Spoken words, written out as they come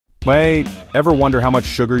Wait, ever wonder how much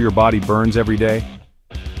sugar your body burns every day?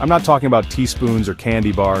 I'm not talking about teaspoons or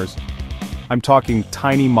candy bars. I'm talking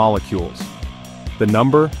tiny molecules. The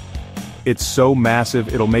number? It's so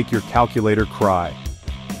massive it'll make your calculator cry.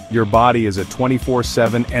 Your body is a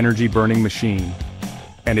 24/7 energy-burning machine.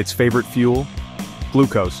 And its favorite fuel?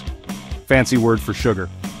 Glucose. Fancy word for sugar.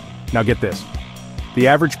 Now get this. The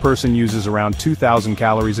average person uses around 2,000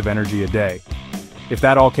 calories of energy a day. If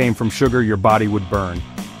that all came from sugar, your body would burn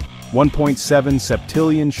 1.7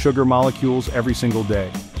 septillion sugar molecules every single day.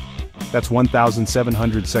 That's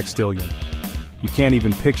 1,700 sextillion. You can't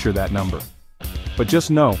even picture that number. But just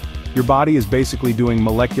know, your body is basically doing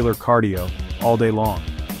molecular cardio all day long.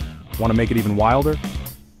 Want to make it even wilder?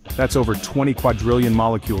 That's over 20 quadrillion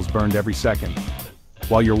molecules burned every second.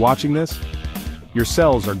 While you're watching this, your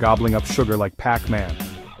cells are gobbling up sugar like Pac-Man,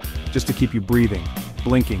 just to keep you breathing,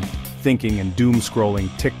 blinking, thinking, and doom-scrolling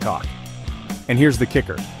TikTok. And here's the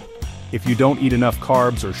kicker. If you don't eat enough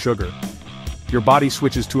carbs or sugar, your body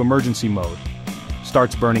switches to emergency mode,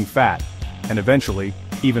 starts burning fat, and eventually,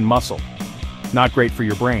 even muscle. Not great for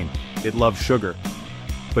your brain, it loves sugar.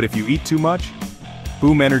 But if you eat too much,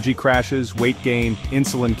 boom, energy crashes, weight gain,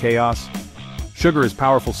 insulin chaos. Sugar is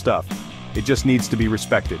powerful stuff, it just needs to be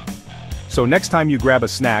respected. So next time you grab a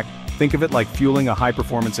snack, think of it like fueling a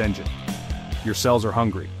high-performance engine. Your cells are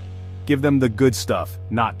hungry. Give them the good stuff,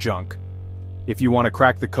 not junk. If you want to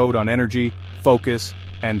crack the code on energy, focus,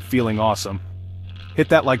 and feeling awesome, hit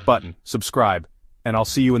that like button, subscribe, and I'll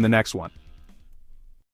see you in the next one.